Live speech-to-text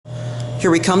Here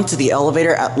we come to the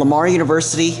elevator at Lamar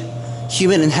University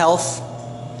Human and Health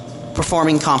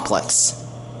Performing Complex.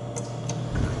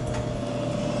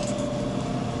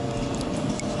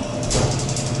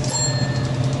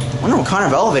 I wonder what kind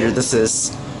of elevator this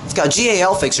is. It's got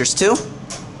GAL fixtures too.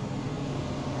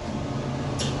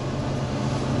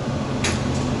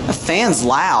 The fan's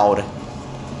loud.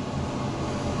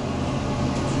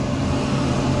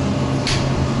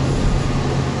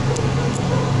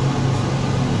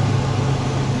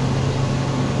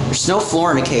 There's no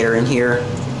floor indicator in here.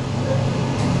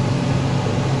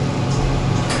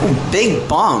 Ooh, big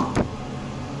bump.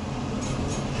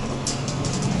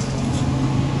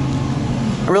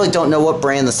 I really don't know what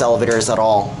brand this elevator is at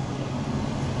all.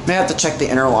 May have to check the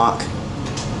interlock.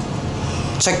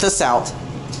 Check this out.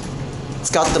 It's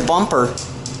got the bumper.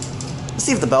 Let's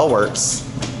see if the bell works.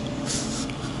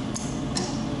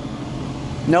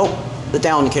 Nope, the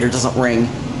down indicator doesn't ring.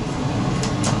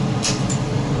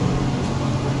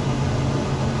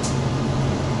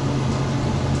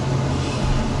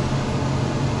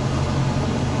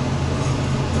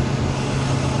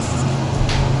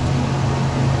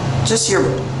 Just your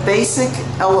basic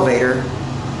elevator.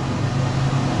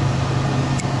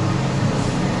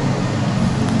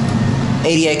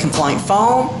 ADA compliant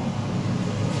foam.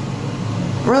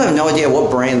 I really have no idea what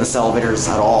brand this elevator is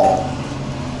at all.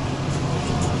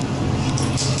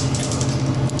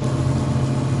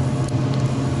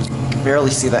 Can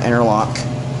barely see the interlock.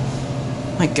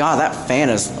 My God, that fan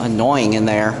is annoying in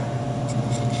there.